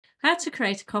How to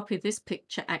create a copy of this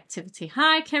picture activity.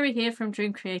 Hi, Kerry here from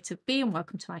Dream Creative Bee, and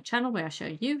welcome to my channel where I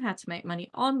show you how to make money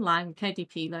online with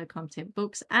KDP low content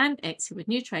books and Etsy with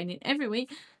new training every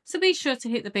week. So be sure to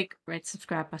hit the big red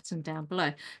subscribe button down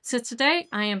below. So today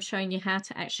I am showing you how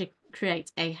to actually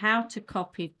create a how to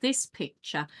copy this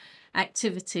picture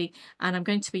activity, and I'm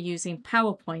going to be using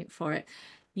PowerPoint for it.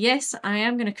 Yes, I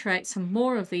am going to create some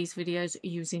more of these videos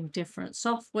using different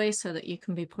software so that you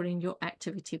can be putting your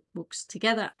activity books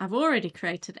together. I've already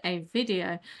created a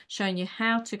video showing you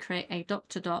how to create a dot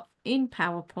to dot in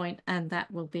PowerPoint, and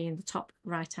that will be in the top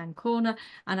right hand corner.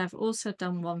 And I've also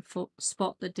done one for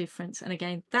spot the difference, and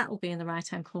again that will be in the right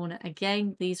hand corner.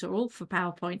 Again, these are all for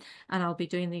PowerPoint, and I'll be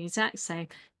doing the exact same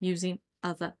using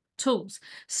other tools.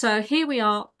 So here we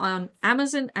are on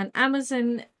Amazon, and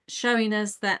Amazon showing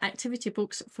us that activity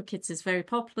books for kids is very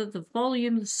popular. The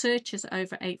volume, the search is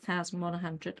over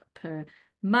 8,100 per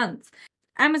month.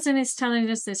 Amazon is telling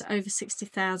us there's over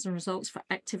 60,000 results for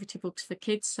activity books for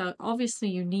kids. So obviously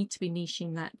you need to be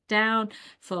niching that down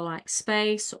for like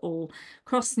space or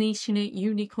cross niching it,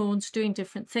 unicorns, doing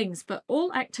different things. But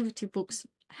all activity books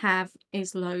have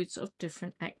is loads of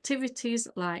different activities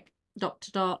like dot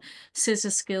to dot, scissor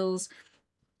skills,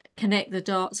 connect the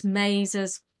dots,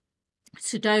 mazes,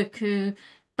 Sudoku,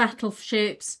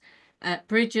 battleships,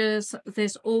 bridges.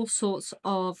 There's all sorts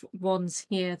of ones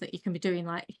here that you can be doing,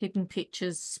 like hidden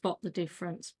pictures, spot the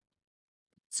difference.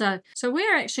 So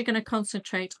we're actually going to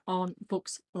concentrate on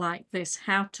books like this,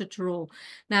 how to draw.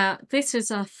 Now, this is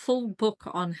a full book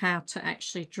on how to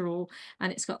actually draw,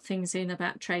 and it's got things in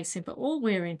about tracing, but all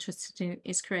we're interested in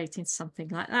is creating something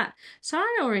like that. So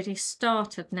I already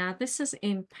started. Now, this is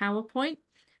in PowerPoint.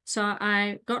 So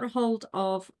I got a hold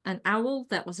of an owl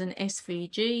that was an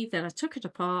SVG, then I took it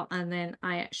apart, and then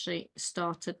I actually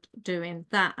started doing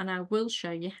that, and I will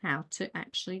show you how to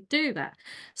actually do that.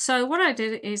 So what I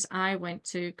did is I went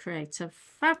to Creative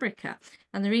Fabrica,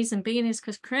 and the reason being is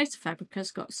because Creative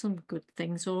Fabrica's got some good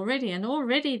things already, and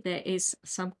already there is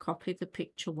some copy the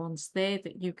picture ones there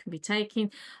that you can be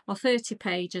taking, or 30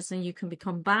 pages, and you can be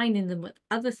combining them with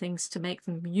other things to make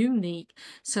them unique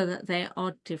so that they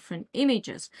are different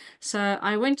images. So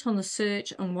I went on the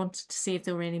search and wanted to see if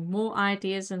there were any more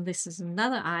ideas, and this is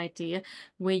another idea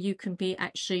where you can be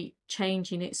actually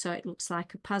changing it so it looks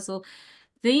like a puzzle.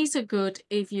 These are good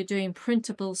if you're doing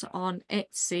printables on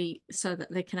Etsy so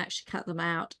that they can actually cut them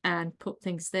out and put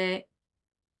things there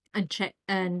and check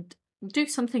and do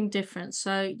something different.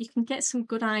 So you can get some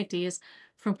good ideas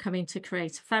from coming to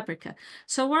Creative Fabrica.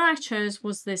 So what I chose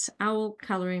was this owl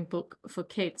colouring book for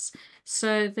kids.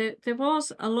 So there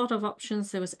was a lot of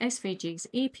options. There was SVGs,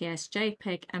 EPS,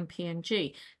 JPEG and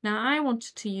PNG. Now I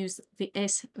wanted to use the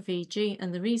SVG,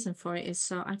 and the reason for it is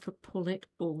so I could pull it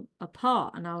all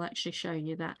apart, and I'll actually show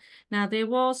you that. Now there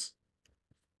was,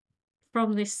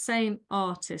 from this same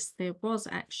artist, there was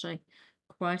actually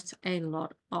quite a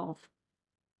lot of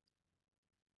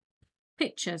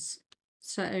pictures,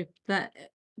 so that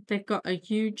they've got a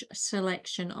huge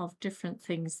selection of different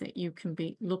things that you can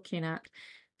be looking at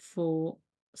for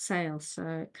sale.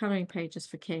 So colouring pages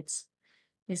for kids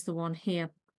is the one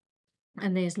here,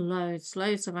 and there's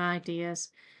loads of ideas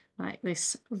like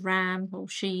this ram or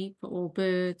sheep or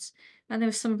birds, and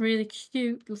there's some really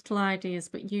cute little ideas,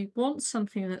 but you want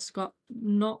something that's got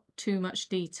not too much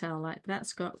detail. Like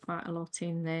that's got quite a lot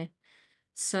in there.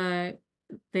 So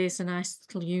there's a nice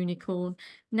little unicorn.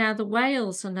 Now the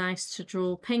whales are nice to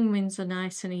draw, penguins are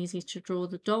nice and easy to draw,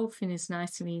 the dolphin is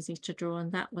nice and easy to draw,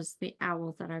 and that was the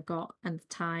owl that I got, and the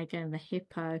tiger and the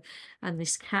hippo, and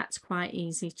this cat's quite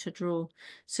easy to draw.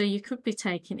 So you could be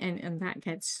taking and that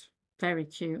gets very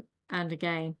cute, and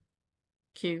again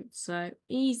cute. So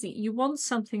easy, you want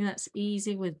something that's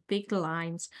easy with big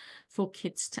lines for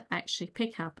kids to actually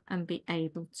pick up and be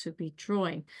able to be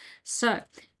drawing. So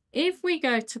if we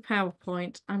go to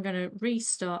PowerPoint, I'm going to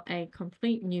restart a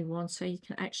complete new one so you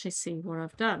can actually see what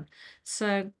I've done.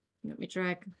 So let me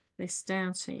drag this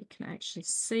down so you can actually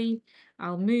see.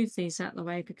 I'll move these out of the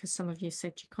way because some of you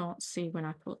said you can't see when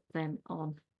I put them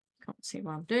on. Can't see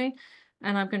what I'm doing.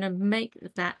 And I'm going to make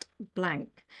that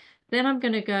blank. Then I'm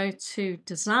going to go to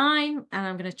design, and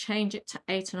I'm going to change it to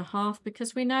 8.5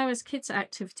 because we know as kids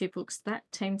activity books that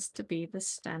tends to be the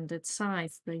standard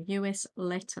size, the US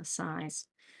letter size.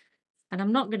 And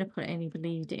I'm not going to put any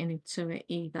bleed into it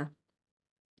either.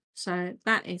 So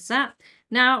that is that.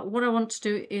 Now what I want to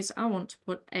do is I want to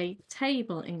put a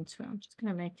table into it. I'm just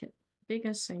going to make it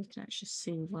bigger so you can actually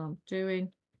see what I'm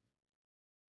doing.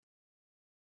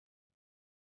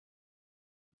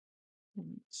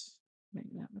 Let's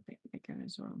make that a bit bigger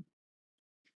as well.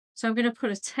 So I'm going to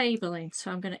put a table in.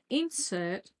 So I'm going to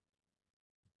insert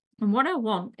And what I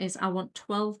want is I want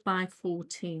 12 by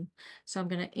 14. So I'm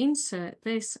going to insert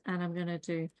this and I'm going to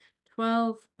do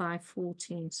 12 by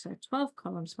 14. So 12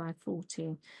 columns by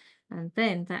 14. And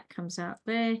then that comes out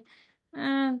there.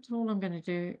 And all I'm going to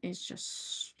do is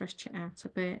just stretch it out a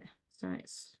bit so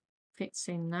it fits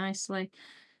in nicely.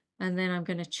 And then I'm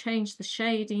going to change the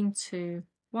shading to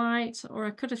white, or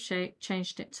I could have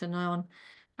changed it to none.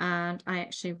 And I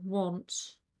actually want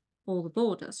all the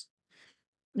borders.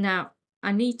 Now,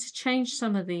 I need to change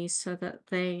some of these so that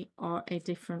they are a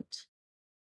different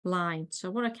line.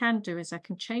 So what I can do is I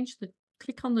can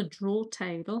click on the draw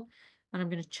table, and I'm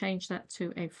going to change that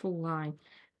to a full line.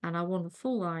 And I want a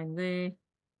full line there,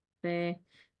 there,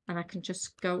 and I can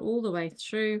just go all the way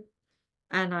through,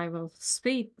 and I will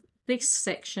speed this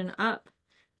section up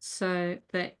so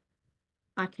that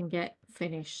I can get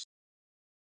finished.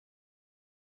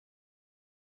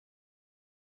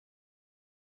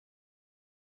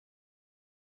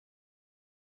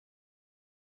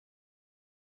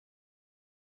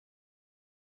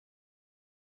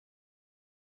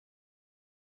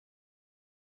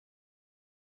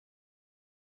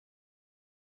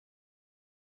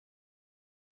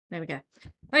 There we go.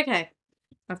 Okay,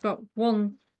 I've got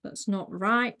one that's not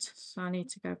right, so I need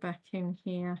to go back in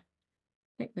here,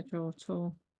 click the draw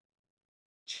tool,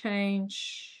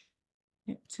 change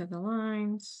it to the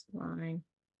lines, line,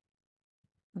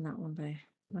 and that one there.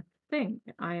 I think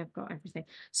I have got everything.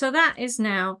 So that is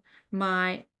now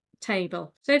my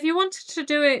table. So if you wanted to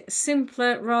do it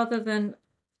simpler rather than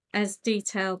as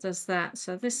detailed as that,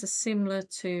 so this is similar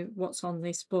to what's on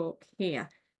this book here.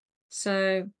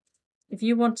 So if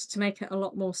you wanted to make it a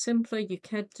lot more simpler, you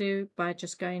could do by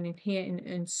just going in here and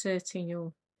inserting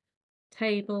your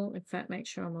table. In fact, make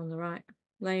sure I'm on the right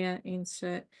layer,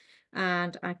 insert,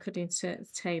 and I could insert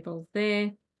the table there,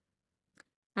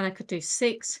 and I could do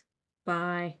 6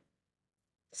 by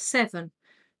 7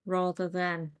 rather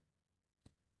than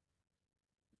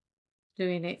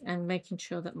doing it and making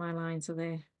sure that my lines are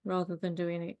there, rather than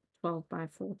doing it 12 by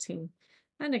 14.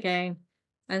 And again,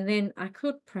 and then I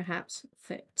could perhaps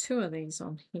fit 2 of these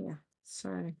on here. So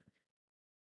I'm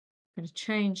going to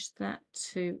change that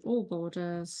to all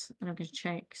borders, and I'm going to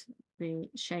check the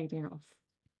shading off.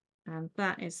 And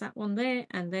that is that one there.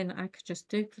 And then I could just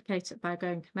duplicate it by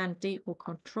going Command D or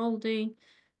Control D,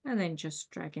 and then just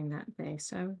dragging that there.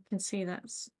 So you can see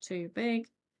that's too big.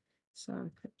 So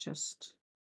I could just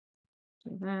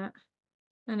do that.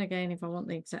 And again, if I want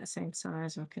the exact same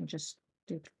size, I can just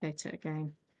duplicate it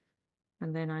again.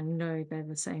 And then I know they're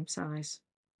the same size.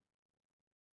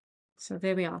 So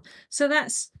there we are. So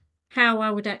that's how I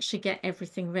would actually get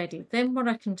everything ready. Then what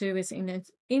I can do is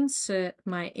insert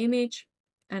my image.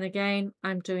 And again,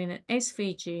 I'm doing an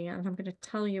SVG, and I'm going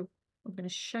to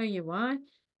show you why.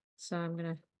 So I'm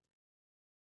going to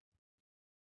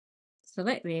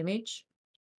select the image,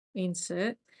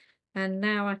 insert, and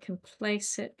now I can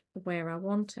place it where I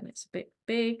want, and it's a bit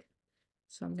big.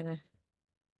 So I'm going to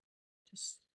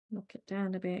just knock it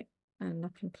down a bit, and I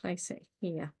can place it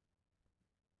here.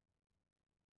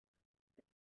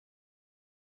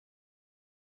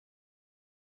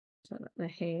 So that the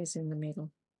hair's in the middle.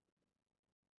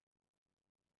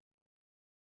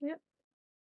 Yep.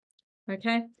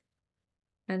 Okay.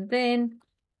 And then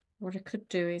what I could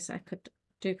do is I could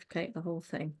duplicate the whole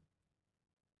thing.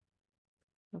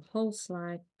 The whole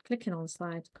slide, clicking on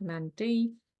slide, Command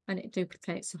D, and it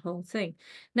duplicates the whole thing.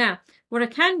 Now, what I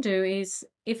can do is,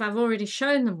 if I've already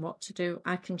shown them what to do,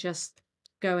 I can just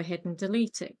go ahead and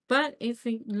delete it. But if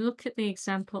we look at the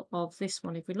example of this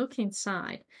one, if we look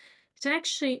inside, it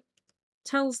actually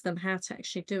tells them how to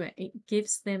actually do it. It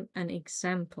gives them an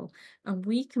example, and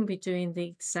we can be doing the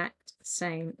exact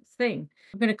same thing.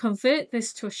 I'm going to convert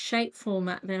this to a shape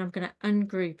format, then I'm going to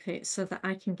ungroup it so that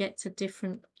I can get to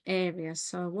different areas.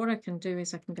 So what I can do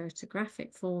is I can go to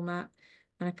graphic format,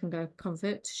 and I can go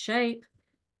convert to shape,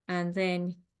 and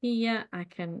then here I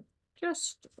can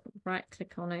just right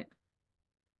click on it.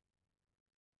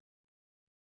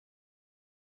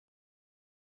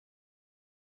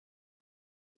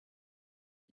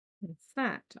 In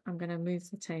fact, I'm going to move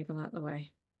the table out of the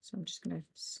way. So I'm just going to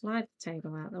slide the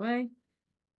table out of the way,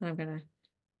 and I'm going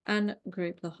to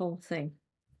ungroup the whole thing.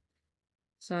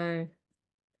 So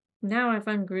now I've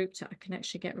ungrouped it, I can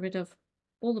actually get rid of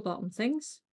all the bottom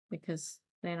things because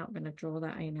they're not going to draw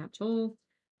that in at all.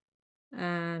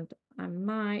 And I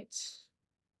might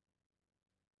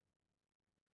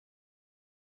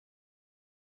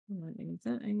leave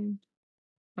that in.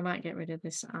 I might get rid of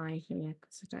this eye here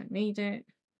because I don't need it.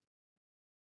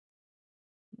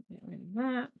 Get rid of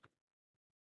that.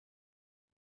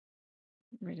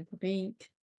 Get rid of the beak.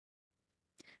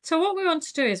 So what we want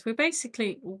to do is we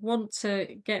basically want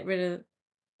to get rid of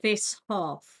this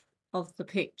half of the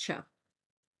picture,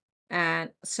 and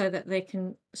so that they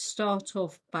can start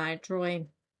off by drawing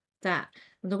that.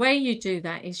 And the way you do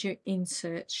that is you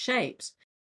insert shapes.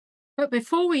 But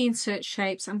before we insert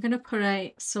shapes, I'm going to put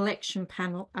a selection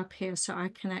panel up here so I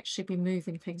can actually be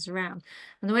moving things around.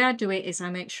 And the way I do it is I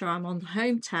make sure I'm on the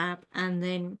Home tab, and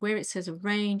then where it says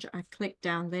Arrange, I click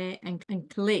down there and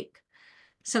click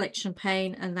Selection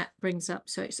Pane, and that brings up.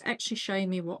 So it's actually showing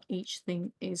me what each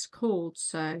thing is called.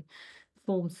 So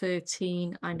Form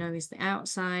 13 I know is the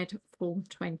outside, Form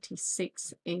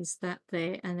 26 is that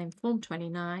there, and then Form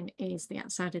 29 is the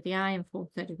outside of the eye, and Form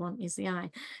 31 is the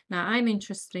eye. Now I'm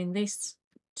interested in these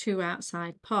two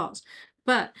outside parts,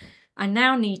 but I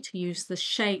now need to use the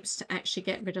shapes to actually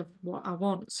get rid of what I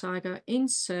want. So I go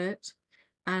Insert,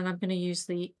 and I'm going to use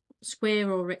the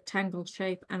square or rectangle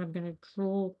shape, and I'm going to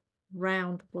draw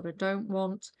round what I don't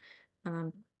want, and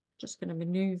I'm just going to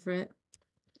maneuver it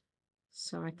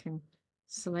so I can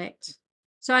select.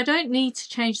 So I don't need to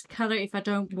change the color if I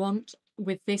don't want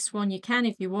with this one. You can,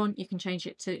 if you want, you can change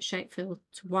it to shape fill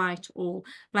to white or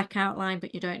black outline,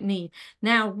 but you don't need.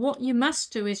 Now what you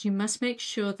must do is you must make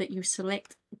sure that you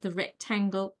select the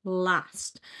rectangle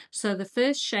last. So the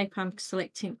first shape I'm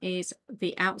selecting is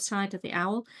the outside of the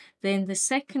owl. Then the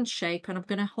second shape, and I'm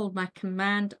going to hold my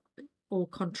Command or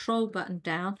Control button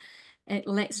down, it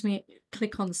lets me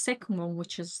click on the second one,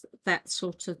 which is that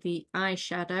sort of the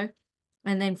eyeshadow.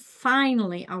 And then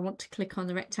finally I want to click on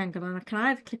the rectangle, and I can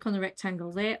either click on the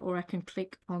rectangle there or I can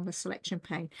click on the selection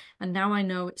pane, and now I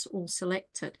know it's all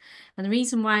selected. And the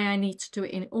reason why I need to do it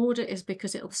in order is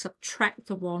because it'll subtract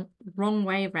the one wrong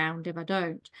way around if I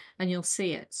don't, and you'll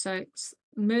see it. So it's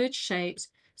merge shapes,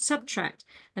 subtract,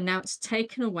 and now it's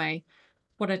taken away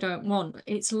what I don't want.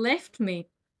 It's left me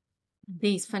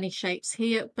these funny shapes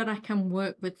here, but I can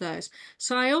work with those.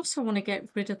 So I also want to get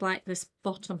rid of like this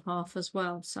bottom half as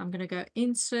well. So I'm going to go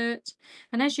Insert,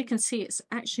 and as you can see, it's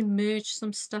actually merged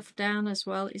some stuff down as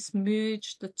well. It's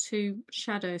merged the two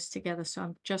shadows together, so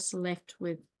I'm just left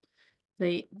with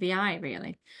the eye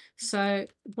really. So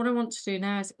what I want to do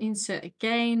now is insert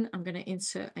again. I'm going to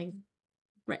insert a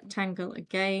rectangle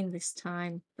again, this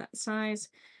time that size,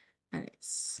 and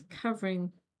it's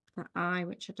covering the eye,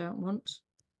 which I don't want.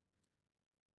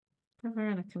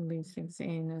 And I can move things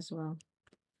in as well.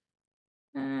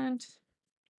 And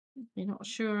if you're not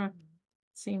sure I've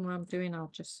seen what I'm doing, I'll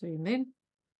just zoom in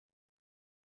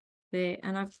there,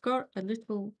 and I've got a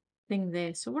little thing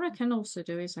there. So what I can also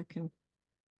do is I can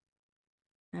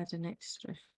add an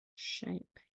extra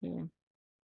shape here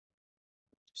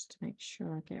just to make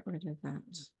sure I get rid of that.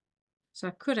 So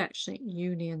I could actually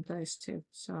union those two.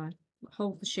 So I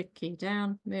hold the Shift key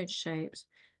down, merge shapes,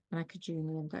 and I could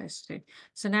union those two.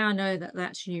 So now I know that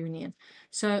that's union.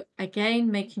 So again,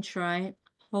 making sure I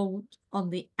hold on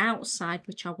the outside,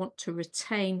 which I want to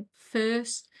retain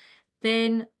first,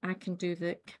 then I can do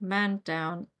the Command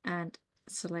down and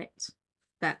select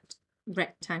that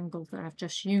rectangle that I've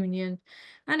just union,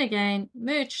 and again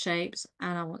merge shapes,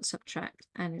 and I want subtract,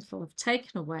 and it will have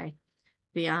taken away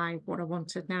the eye what I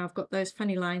wanted. Now I've got those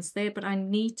funny lines there, but I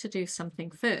need to do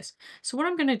something first. So what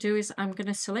I'm going to do is I'm going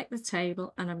to select the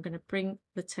table, and I'm going to bring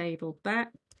the table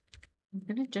back. I'm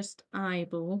going to just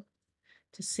eyeball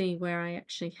to see where I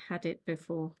actually had it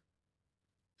before.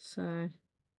 So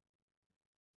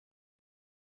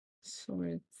sort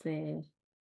of there.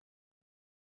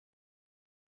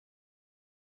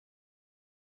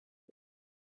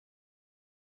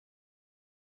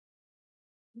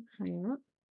 Hang on.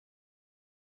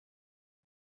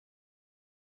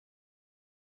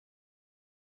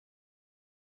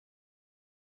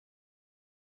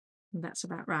 And that's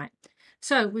about right.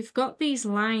 So we've got these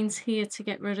lines here to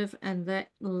get rid of, and that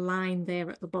line there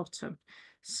at the bottom.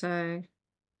 So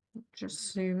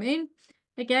just zoom in.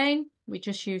 Again, we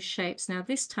just use shapes. Now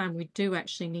this time we do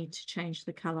actually need to change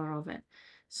the color of it.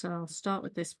 So I'll start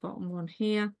with this bottom one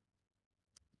here.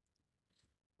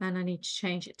 And I need to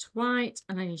change it to white,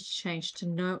 and I need to change to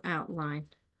no outline.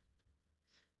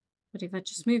 But if I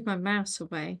just move my mouse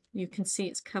away, you can see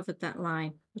it's covered that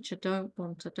line, which I don't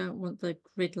want. I don't want the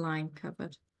grid line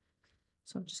covered.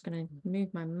 So I'm just going to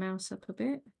move my mouse up a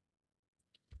bit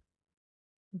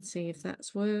and see if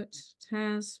that's worked. It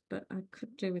has, but I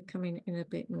could do with coming in a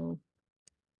bit more.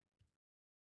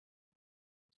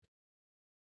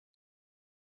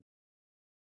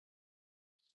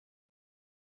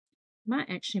 Might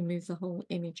actually move the whole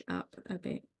image up a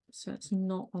bit so it's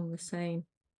not on the same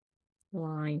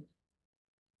line.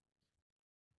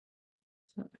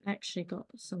 So I've actually got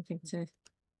something to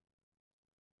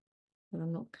that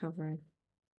I'm not covering.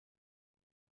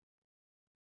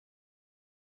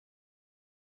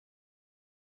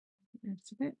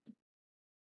 That's a bit.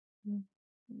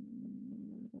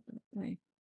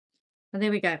 And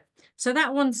there we go. So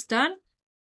that one's done.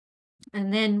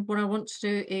 And then what I want to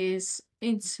do is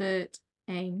insert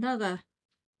another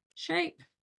shape.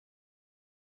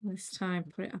 This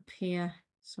time put it up here.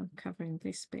 So I'm covering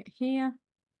this bit here.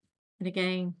 And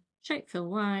again, shape fill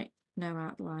white, no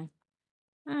outline.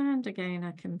 And again,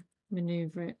 I can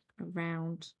maneuver it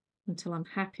around until I'm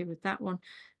happy with that one.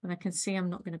 And I can see I'm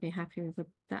not going to be happy with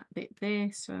that bit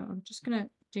there. So I'm just going to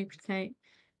duplicate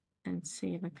and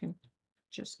see if I can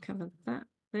just cover that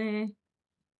there.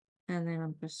 And then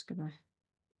I'm just going to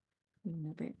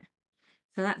a bit.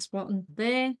 So that's one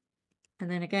there.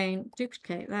 And then again,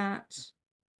 duplicate that.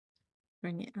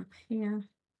 Bring it up here.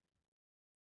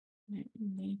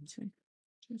 Need to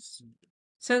just...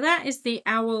 So that is the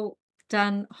owl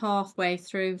done halfway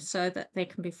through so that they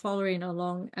can be following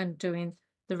along and doing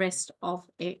the rest of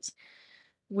it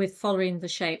with following the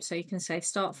shape. So you can say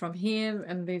start from here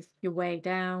and move your way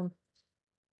down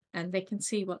and they can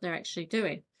see what they're actually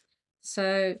doing.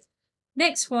 So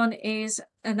next one is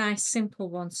a nice simple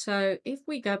one. So if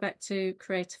we go back to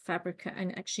Creator Fabrica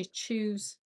and actually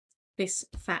choose this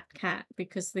fat cat,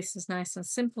 because this is nice and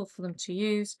simple for them to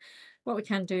use, what we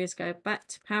can do is go back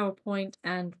to PowerPoint,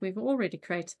 and we've already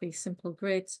created these simple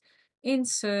grids.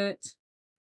 Insert,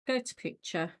 go to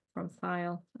picture from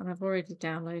file, and I've already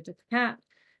downloaded the cat,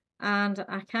 and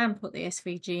I can put the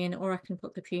SVG in, or I can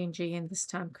put the PNG in this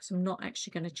time because I'm not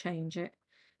actually going to change it.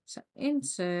 So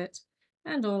insert,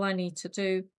 and all I need to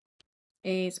do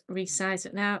is resize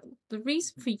it. Now the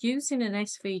reason for using an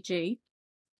SVG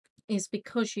is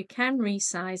because you can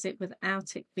resize it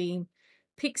without it being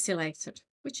pixelated,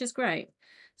 which is great.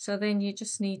 So then you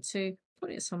just need to put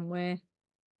it somewhere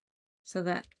so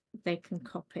that they can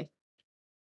copy.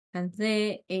 And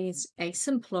there is a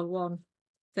simpler one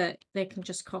that they can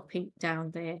just copy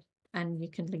down there, and you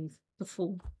can leave the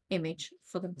full image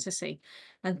for them to see.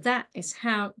 And that is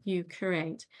how you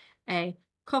create a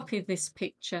copy this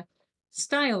picture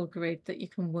style grid that you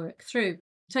can work through.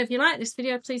 So if you like this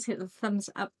video, please hit the thumbs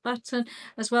up button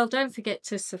as well. Don't forget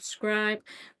to subscribe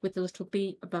with the little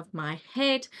B above my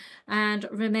head. And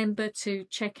remember to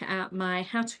check out my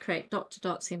how to create dot to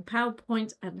dots in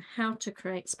PowerPoint and how to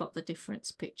create spot the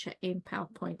difference picture in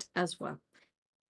PowerPoint as well.